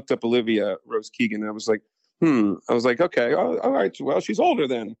was. I looked up Olivia Rose Keegan. And I was like, I was like, okay, all right. Well, she's older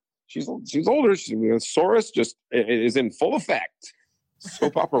then. She's older. Saurus just is in full effect.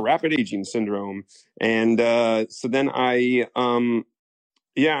 Soap opera rapid aging syndrome. And so then I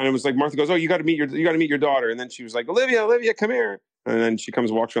Yeah, and it was like Martha goes, "Oh, you got to meet your daughter," and then she was like, "Olivia, come here," and then she comes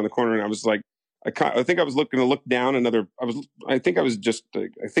and walks around the corner, and I was like, I think I was looking to look down I think I was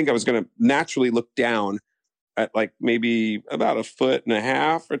going to naturally look down at like maybe about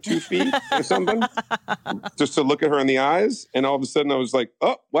 1.5 feet or 2 feet or something, just to look at her in the eyes, and all of a sudden I was like,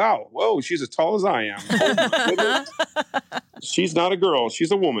 "Oh wow, whoa, she's as tall as I am." Oh, my goodness. She's not a girl;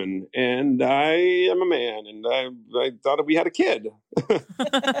 she's a woman, and I am a man, and I thought we had a kid.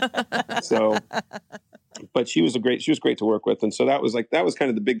 So, but she was great to work with, and so that was kind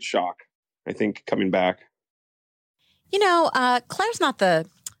of the big shock, I think, coming back. Claire's not the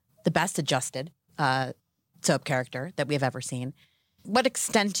best adjusted soap character that we've ever seen. What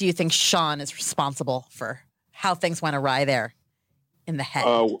extent do you think Sean is responsible for how things went awry there in the head?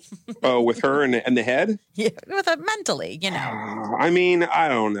 With her and the head? Yeah, with her mentally, I mean, I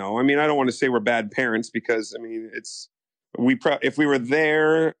don't know. I mean, I don't want to say we're bad parents because, I mean, if we were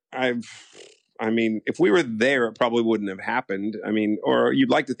there, if we were there, it probably wouldn't have happened. I mean, or you'd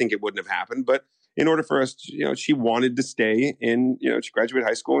like to think it wouldn't have happened, but in order for us, she wanted to stay she graduated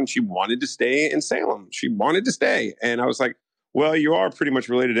high school and she wanted to stay in Salem. She wanted to stay. And I was like, well, you are pretty much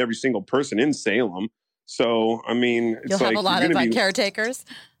related to every single person in Salem. So, I mean, you'll have a lot of caretakers.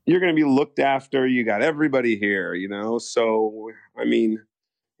 You're going to be looked after. You got everybody here, So, I mean,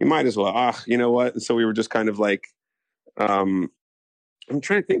 you might as well. You know what? And so we were just kind of like, I'm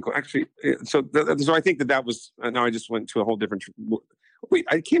trying to think. Actually, so I think that was. Now I just went to a whole different. Wait,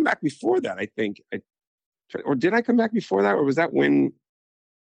 I came back before that. I think, or did I come back before that, or was that when?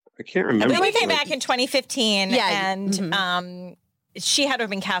 I can't remember. We came back in 2015, and mm-hmm. She had to have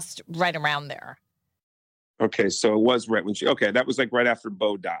been cast right around there. Okay, so it was right when that was like right after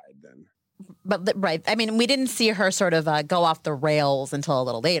Bo died then. But right, I mean, we didn't see her sort of go off the rails until a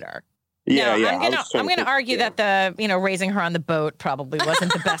little later. Yeah, I'm gonna argue that the raising her on the boat probably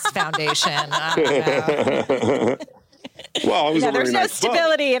wasn't the best foundation. Well, it was there was no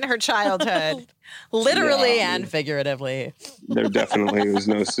stability in her childhood, literally and figuratively. There definitely was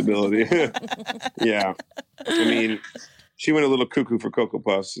no stability. Yeah, I mean, she went a little cuckoo for Cocoa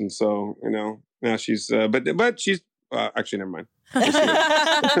Puffs, and so now she's but she's actually never mind.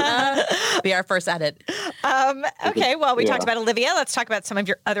 Be our first edit. Okay, well, we talked about Olivia. Let's talk about some of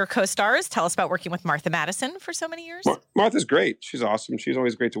your other co-stars. Tell us about working with Martha Madison for so many years. Martha's great. She's awesome. She's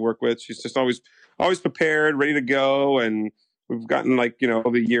always great to work with. She's just always prepared, ready to go. And we've gotten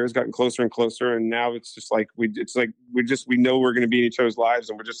over the years, gotten closer and closer. And now it's just like, we know we're going to be in each other's lives.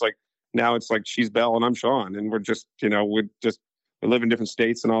 And we're just like, now it's like she's Belle and I'm Sean. And we're just, we live in different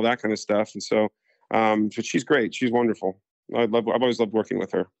states and all that kind of stuff. And so, but she's great. She's wonderful. I've always loved working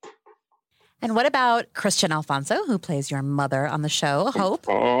with her. And what about Christian Alfonso, who plays your mother on the show, Hope?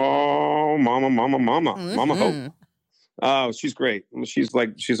 Oh, Mama Hope. Oh, she's great. She's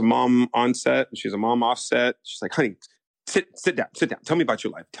a mom on set. She's a mom off set. She's like, honey, sit down. Tell me about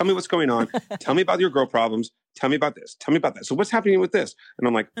your life. Tell me what's going on. Tell me about your girl problems. Tell me about this. Tell me about that. So what's happening with this? And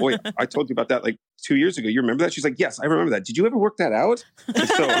I'm like, boy, I told you about that like 2 years ago. You remember that? She's like, yes, I remember that. Did you ever work that out? And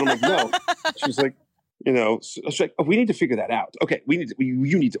I'm like, no. She's like, she's like, oh, we need to figure that out. Okay, you need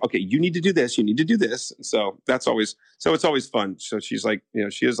to do this. You need to do this. And so it's always fun. So she's like,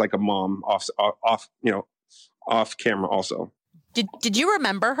 she is like a mom off camera also. Did you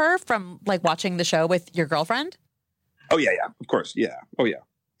remember her from like watching the show with your girlfriend? Oh yeah, of course, yeah. Oh yeah.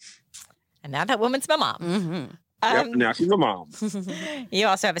 And now that woman's my mom. Mm-hmm. Now she's my mom. You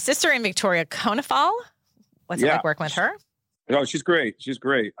also have a sister in Victoria Konefal. What's it like working with her? Oh, she's great.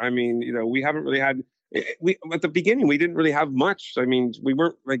 I mean, we haven't really had. At the beginning, we didn't really have much. I mean, we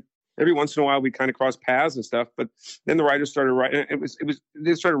weren't like every once in a while we kind of crossed paths and stuff. But then the writers started writing.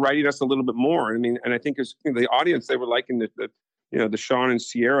 They started writing us a little bit more. I mean, and I think it was the audience, they were liking the Sean and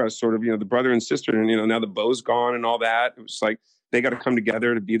Sierra sort of the brother and sister, and now the Beau's gone and all that. It was like they got to come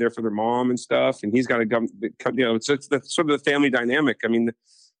together to be there for their mom and stuff, and he's got to come. It's the sort of the family dynamic. I mean,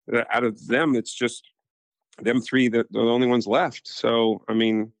 out of them, it's just them three that are the only ones left. So I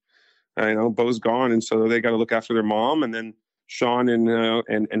mean. Beau's gone, and so they got to look after their mom, and then Sean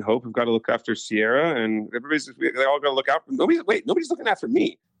and Hope have got to look after Sierra, and they all got to look out. Nobody's looking after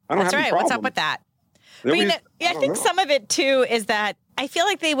me. I don't have any problem. What's up with that? I think some of it too is that I feel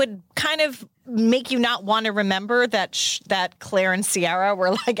like they would kind of make you not want to remember that Claire and Sierra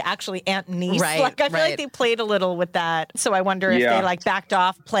were like actually aunt and niece. Right, I feel like they played a little with that. So I wonder if they like backed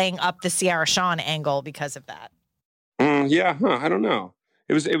off playing up the Sierra Sean angle because of that. I don't know.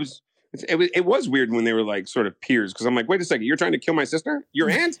 It was it was weird when they were like sort of peers, because I'm like, wait a second, you're trying to kill my sister? Your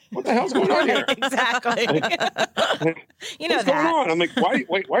aunt? What the hell's going on here? Exactly. You know what's that. going on? I'm like,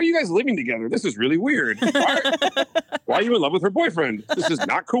 why are you guys living together? This is really weird. Why are you in love with her boyfriend? This is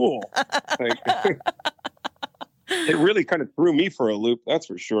not cool. Like, it really kind of threw me for a loop, that's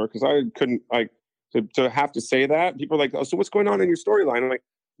for sure, because I couldn't to have to say that. People are like, oh, so what's going on in your storyline? I'm like,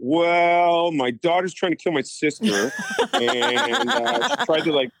 well, my daughter's trying to kill my sister, and she tried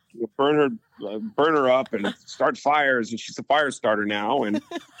to like burn her up and start fires, and she's a fire starter now. And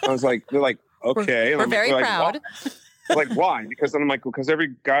I was like, they're like, okay, we're very proud. Like, why? Because then I'm like, because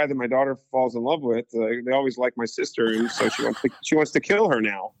every guy that my daughter falls in love with, they always like my sister, and so she wants to kill her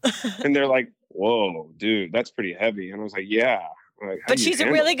now. And they're like, whoa, dude, that's pretty heavy. And I was like, yeah. Like, but she's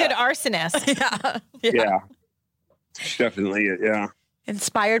a really good arsonist. Yeah. Definitely, yeah.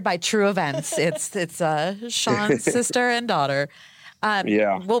 Inspired by true events. It's Sean's sister and daughter.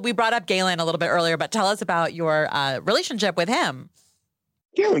 Well, we brought up Galen a little bit earlier, but tell us about your relationship with him.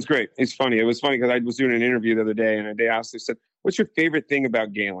 Galen's great. It's funny. It was funny because I was doing an interview the other day, and they asked, they said, what's your favorite thing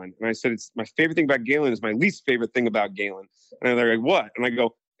about Galen? And I said, it's my favorite thing about Galen is my least favorite thing about Galen. And they're like, what? And I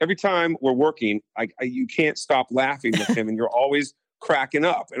go, every time we're working, you can't stop laughing with him, and you're always cracking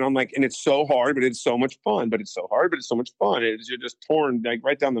up. And I'm like, and it's so hard, but it's so much fun. But it's so hard, but it's so much fun. You're just torn like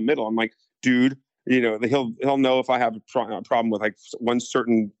right down the middle. I'm like, dude, he'll know if I have a problem with like one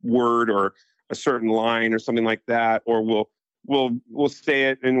certain word or a certain line or something like that, or we'll say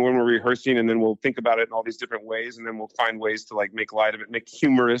it, and when we're rehearsing, and then we'll think about it in all these different ways, and then we'll find ways to like make light of it, make it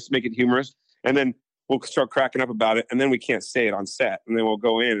humorous, and then we'll start cracking up about it, and then we can't say it on set, and then we'll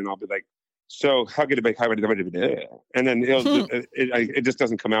go in, and I'll be like, so how could it be? And then it just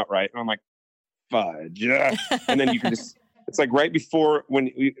doesn't come out right, and I'm like, fudge, and then you can just. It's like right before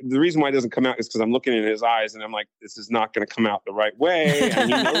the reason why it doesn't come out is because I'm looking in his eyes, and I'm like, this is not going to come out the right way, and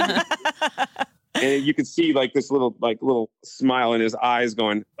he knows it. And you could see like this little smile in his eyes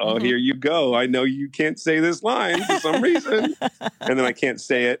going, oh, here you go. I know you can't say this line for some reason. And then I can't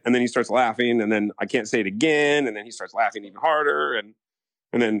say it. And then he starts laughing, and then I can't say it again. And then he starts laughing even harder. And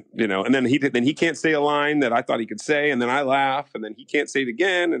then, and then he can't say a line that I thought he could say. And then I laugh, and then he can't say it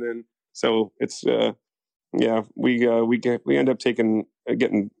again. And then, so it's, we end up getting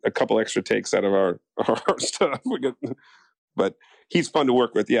a couple extra takes out of our stuff. But he's fun to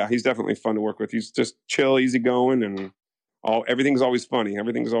work with. Yeah, he's definitely fun to work with. He's just chill, easygoing, and everything's always funny.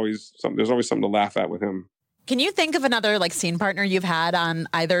 Everything's always something. There's always something to laugh at with him. Can you think of another like scene partner you've had on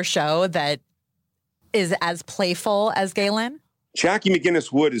either show that is as playful as Galen? Jackie McGinnis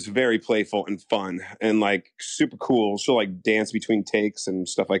Wood is very playful and fun and like super cool. She'll like dance between takes and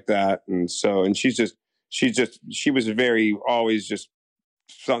stuff like that. And she was very always just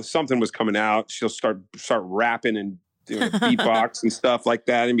something was coming out. She'll start rapping and beatbox and stuff like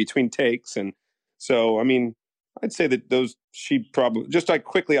that in between takes. And so, I mean, I'd say that she probably just like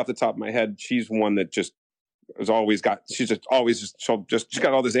quickly off the top of my head, she's one that just she's got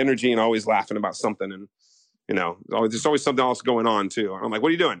all this energy and always laughing about something. And, there's always something else going on too. And I'm like, what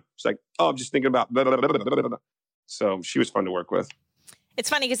are you doing? She's like, oh, I'm just thinking about blah, blah, blah, blah, blah, blah. So she was fun to work with. It's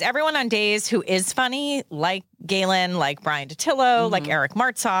funny because everyone on Days who is funny, like Galen, like Brian Dattilo, like Eric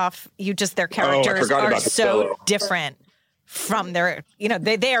Martzoff, their characters are so different from their,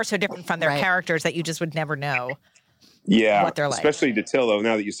 they are so different from their characters that you just would never know. Yeah, what they're like. Especially Dattilo.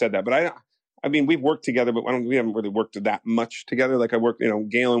 Now that you said that, but I mean, we've worked together, but we haven't really worked that much together. Like I worked,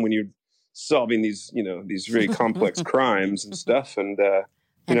 Galen, when you're solving these, these really complex crimes and stuff, and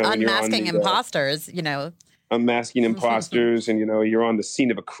unmasking imposters, unmasking imposters, and you're on the scene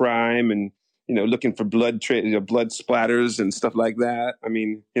of a crime, and looking for blood splatters and stuff like that. I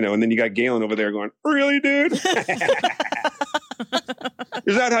mean, and then you got Galen over there going, "Really, dude? Is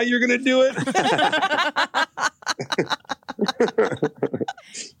that how you're gonna do it?"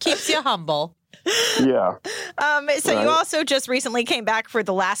 Keeps you humble. Yeah. So you also just recently came back for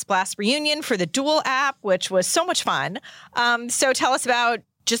the Last Blast reunion for the Duel app, which was so much fun. So tell us about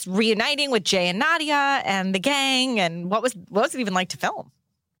just reuniting with Jay and Nadia and the gang, and what was it even like to film?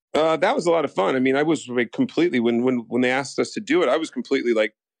 That was a lot of fun. I mean, I was like completely when they asked us to do it, I was completely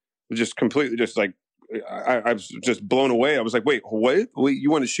like, I was just blown away. I was like, wait, what?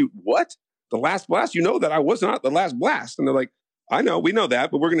 You want to shoot what? The Last Blast? You know that I was not the Last Blast. And they're like, I know, we know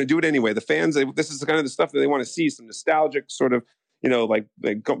that, but we're going to do it anyway. The fans, this is the kind of the stuff that they want to see, some nostalgic sort of, like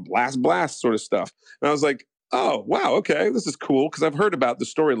Last Blast sort of stuff. And I was like, oh, wow, okay, this is cool. Because I've heard about the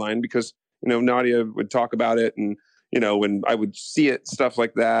storyline because, Nadia would talk about it and, when I would see it, stuff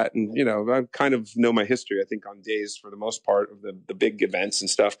like that. And, I kind of know my history, I think, on Days for the most part of the big events and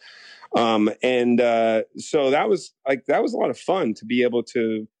stuff. So that was a lot of fun to be able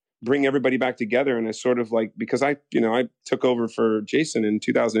to bring everybody back together. And I sort of like, because I took over for Jason in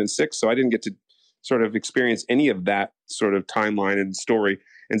 2006, so I didn't get to sort of experience any of that sort of timeline and story.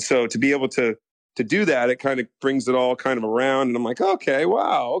 And so to be able to do that, it kind of brings it all kind of around. And I'm like, okay,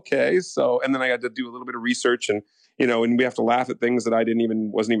 wow, okay. So, and then I had to do a little bit of research, and and we have to laugh at things that I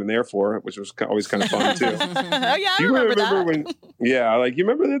wasn't even there for, which was always kind of fun too. Oh yeah, I remember that. Like, you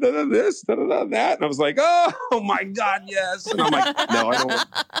remember this, that? And I was like, oh my God, yes. And I'm like, no,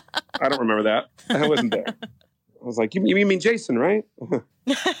 I don't remember that. I wasn't there. I was like, you mean Jason, right?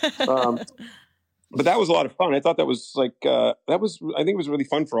 But that was a lot of fun. I thought that was like, I think it was really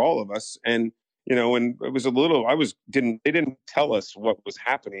fun for all of us. And, and it was they didn't tell us what was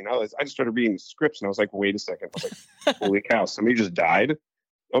happening. I just started reading the scripts and I was like, wait a second. I was like, holy cow, somebody just died?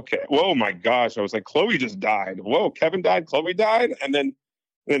 Okay. Whoa, my gosh. I was like, Chloe just died. Whoa, Kevin died, Chloe died. And then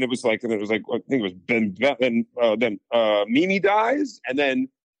it was like, I think it was Ben, then Mimi dies. And then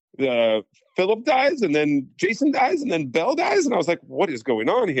Philip dies. And then Jason dies. And then Belle dies. And I was like, what is going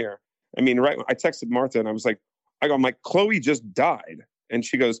on here? I mean, right. I texted Martha and I was like, I'm like, Chloe just died. And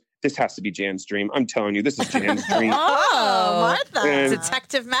she goes, this has to be Jan's dream. I'm telling you, this is Jan's dream. Oh, Martha. And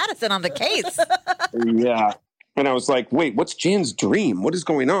Detective Madison on the case. Yeah. And I was like, wait, what's Jan's dream? What is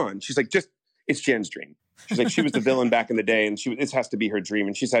going on? She's like, it's Jan's dream. She's like, she was the villain back in the day, and this has to be her dream.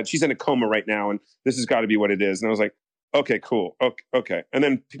 And she said, she's in a coma right now, and this has got to be what it is. And I was like, okay, cool. Okay. And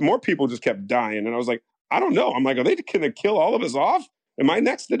then more people just kept dying. And I was like, I don't know. I'm like, are they going to kill all of us off? Am I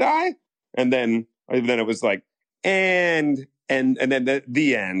next to die? And then it was like, and then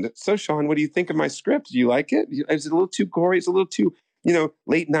the end. So, Sean, what do you think of my script? Do you like it? Is it a little too gory? It's a little too,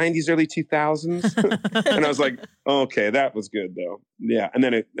 late 90s, early 2000s. And I was like, okay, that was good though. Yeah. And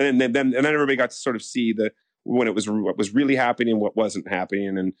then everybody got to sort of see what was really happening, what wasn't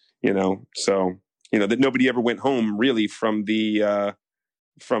happening. And, so, that nobody ever went home really from the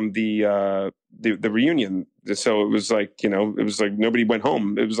reunion. So it was like, nobody went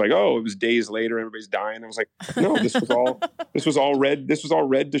home. It was like, it was days later, everybody's dying. I was like, no, this was all read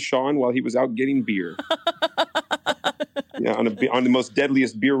to Sean while he was out getting beer. Yeah, on the most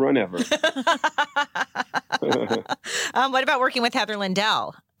deadliest beer run ever. What about working with Heather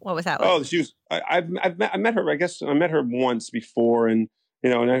Lindell? What was that like? Oh, she was. I met her. I guess I met her once before, and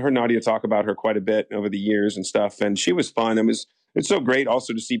and I heard Nadia talk about her quite a bit over the years and stuff. And she was fun. It's so great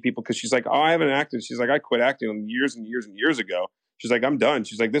also to see people, because she's like, oh, I haven't acted. She's like, I quit acting years and years and years ago. She's like, I'm done.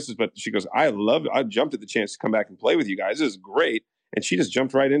 She's like, she goes, I jumped at the chance to come back and play with you guys. This is great. And she just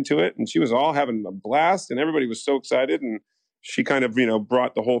jumped right into it. And she was all having a blast, and everybody was so excited. And she kind of,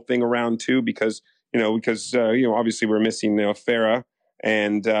 brought the whole thing around too, because obviously we're missing, Farrah,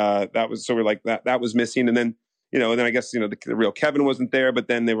 and that was sort of like that was missing. And then, then I guess, the real Kevin wasn't there, but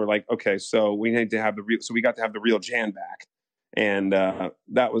then they were like, okay, so we need to have so we got to have the real Jan back. And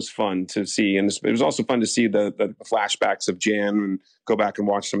that was fun to see. And it was also fun to see the flashbacks of Jan, and go back and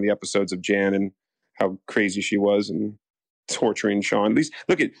watch some of the episodes of Jan and how crazy she was and torturing Sean. At least,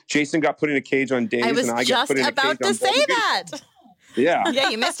 look at Jason got put in a cage on days. I was and I just got put in about a cage to on say that. Yeah. Yeah,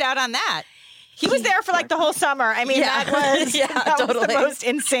 you missed out on that. He was there for like the whole summer. I mean, that was totally. the most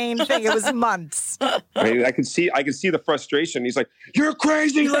insane thing. It was months. I could see the frustration. He's like, "You're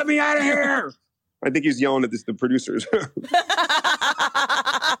crazy! Let me out of here!" I think he's yelling at the producers.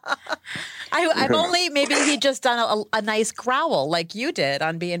 I've only, maybe he just done a nice growl like you did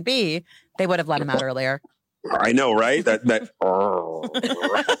on B&B. They would have let him out earlier. I know, right? That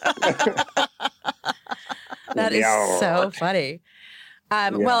That is so funny.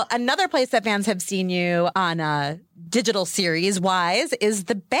 Well, another place that fans have seen you on digital series wise is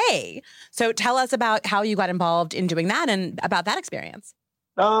The Bay. So tell us about how you got involved in doing that and about that experience.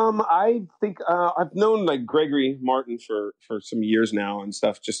 I think I've known like Gregory Martin for some years now and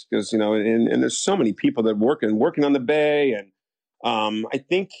stuff, just because and there's so many people that working on The Bay, and I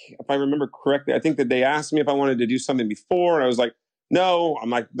think if I remember correctly, I think that they asked me if I wanted to do something before, and I was like, no, I'm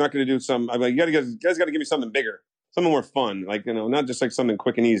like not going to do some. I'm like, you guys got to give me something bigger, something more fun, like not just like something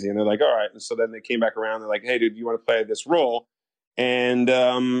quick and easy. And they're like, all right. And so then they came back around. They're like, hey, dude, you want to play this role?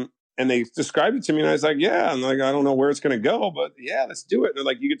 And they described it to me, and I was like, yeah. And like, I don't know where it's going to go, but yeah, let's do it. And they're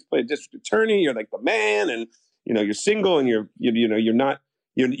like, you get to play a district attorney. You're like the man, and you're single, and you're not,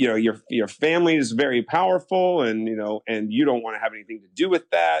 your family is very powerful, and and you don't want to have anything to do with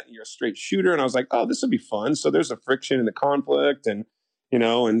that. You're a straight shooter. And I was like, oh, this would be fun. So there's a friction and the conflict, and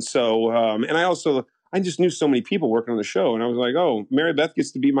and so and I just knew so many people working on the show, and I was like, oh, Mary Beth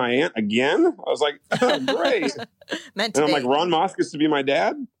gets to be my aunt again? I was like, oh, great. And I'm like, Ron Moss gets to be my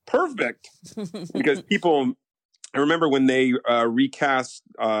dad? Perfect. Because people, I remember when they recast,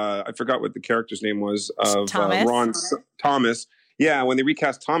 I forgot what the character's name was, of Thomas. Ron Thomas. Yeah, when they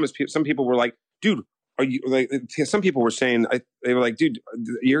recast Thomas, some people were like, dude, are you like, some people were saying, they were like, dude,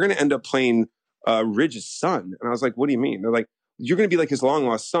 you're going to end up playing Ridge's son. And I was like, what do you mean? They're like, you're going to be like his long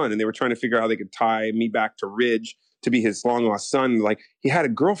lost son. And they were trying to figure out how they could tie me back to Ridge to be his long lost son. Like, he had a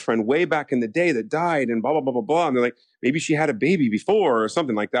girlfriend way back in the day that died and blah, blah, blah, blah, blah. And they're like, maybe she had a baby before or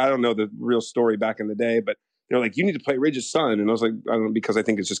something like that. I don't know the real story back in the day, but they're like, you need to play Ridge's son. And I was like, I don't know, because I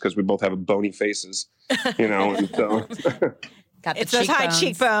think it's just because we both have bony faces, you know? And so it's those high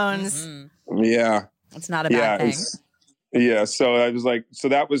cheekbones. Mm-hmm. Yeah. It's not a bad thing. Yeah. So I was like, so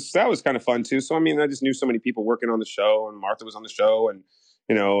that was kind of fun too. So, I mean, I just knew so many people working on the show, and Martha was on the show, and,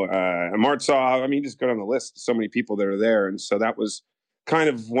 you know, Martsaw, I mean, just go down the list, so many people that are there. And so that was kind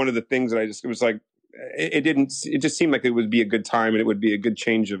of one of the things that it was like, it just seemed like it would be a good time, and it would be a good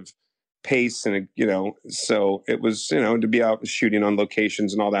change of pace. And, you know, so it was, you know, to be out shooting on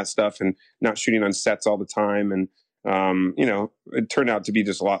locations and all that stuff, and not shooting on sets all the time. And, you know, it turned out to be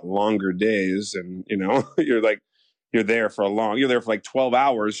just a lot longer days. And, you know, you're there for like 12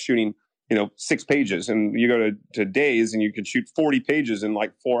 hours shooting, you know, 6 pages, and you go to days and you can shoot 40 pages in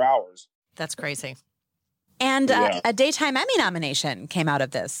like 4 hours. That's crazy. And a Daytime Emmy nomination came out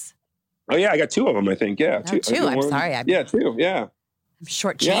of this. Oh yeah, I got 2 of them, I think. Yeah, two. I'm sorry. Yeah, 2. Yeah. I'm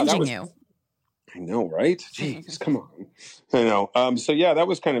shortchanging you. I know, right? Jeez, come on. I know. So yeah, that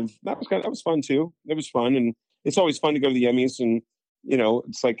was fun too. It was fun, and it's always fun to go to the Emmys, and, you know,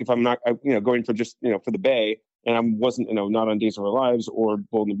 it's like if I'm not, you know, going for just, you know, for the Bay, and I wasn't, you know, not on Days of Our Lives or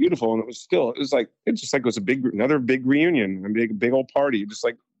Bold and the Beautiful, and it was like it was another big reunion, a big old party, just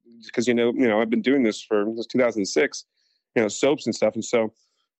like, because you know I've been doing this since 2006, you know, soaps and stuff, and so,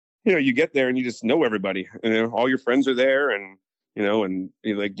 you know, you get there and you just know everybody, you know, all your friends are there, and, you know, and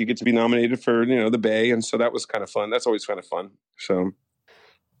you get to be nominated for, you know, the Bay, and so that was kind of fun. That's always kind of fun. So.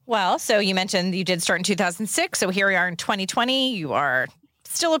 Well, so you mentioned you did start in 2006. So here we are in 2020. You are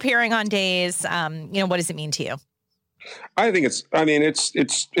still appearing on Days. You know, what does it mean to you? I think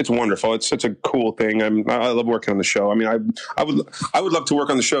it's wonderful. It's such a cool thing. I love working on the show. I mean, I would love to work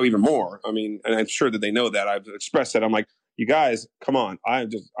on the show even more. I mean, and I'm sure that they know that. I've expressed that. I'm like, you guys, come on.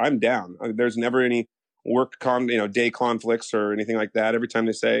 I'm down. There's never any work day conflicts or anything like that. Every time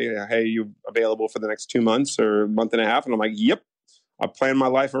they say, hey, you available for the next 2 months or a month and a half? And I'm like, yep, I plan my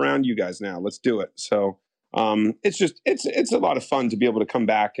life around you guys now. Let's do it. So it's a lot of fun to be able to come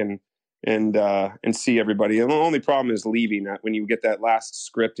back and see everybody. And the only problem is leaving when you get that last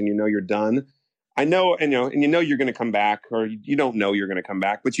script and you know you're done. I know, and you know you're going to come back, or you don't know you're going to come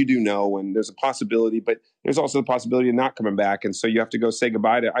back, but you do know, and there's a possibility, but there's also the possibility of not coming back. And so you have to go say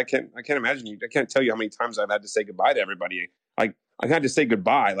goodbye to, I can't imagine I can't tell you how many times I've had to say goodbye to everybody. Like, I've had to say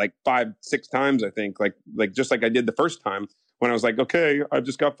goodbye like 5-6 times, I think, like just like I did the first time when I was like, okay, I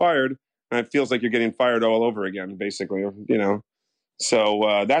just got fired. And it feels like you're getting fired all over again, basically, you know?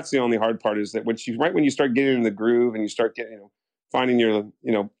 So that's the only hard part, is that when you start getting in the groove and you start getting, finding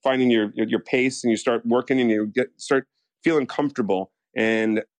your pace, and you start working and you start feeling comfortable,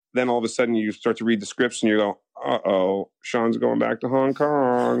 and then all of a sudden you start to read the scripts and you go, uh-oh, Sean's going back to Hong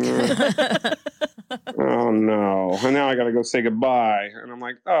Kong. Oh no. And now I got to go say goodbye. And I'm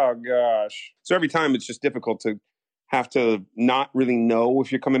like, oh gosh. So every time it's just difficult to have to not really know if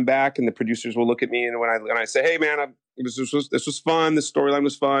you're coming back, and the producers will look at me, and when I say, hey man, this was fun. This storyline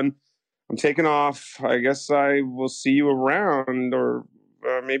was fun. I'm taking off. I guess I will see you around, or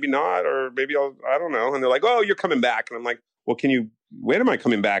maybe not, or maybe I don't know. And they're like, oh, you're coming back. And I'm like, well, when am I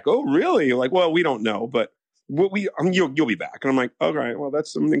coming back? Oh, really? You're like, well, we don't know, but you'll be back. And I'm like, all right, well,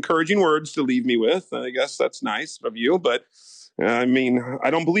 that's some encouraging words to leave me with. I guess that's nice of you, but I mean,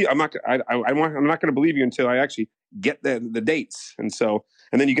 I'm not going to believe you until I actually get the dates. And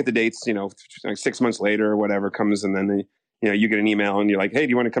then you get the dates, like 6 months later or whatever comes, and then you get an email and you're like, hey, do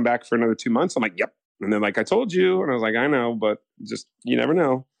you want to come back for another 2 months? I'm like, yep. And they're like, I told you. And I was like, I know, but just, you never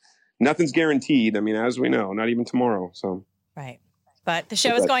know. Nothing's guaranteed. I mean, as we know, not even tomorrow. So. Right. But the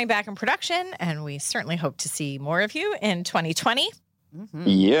show is going back in production, and we certainly hope to see more of you in 2020. Mm-hmm.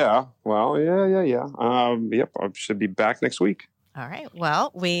 Yeah. Well, yeah. Yep. I should be back next week. All right.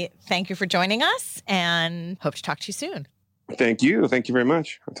 Well, we thank you for joining us and hope to talk to you soon. Thank you. Thank you very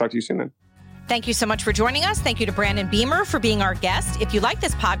much. I'll talk to you soon then. Thank you so much for joining us. Thank you to Brandon Beamer for being our guest. If you like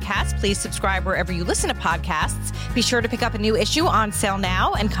this podcast, please subscribe wherever you listen to podcasts. Be sure to pick up a new issue on sale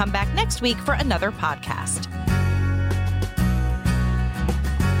now, and come back next week for another podcast.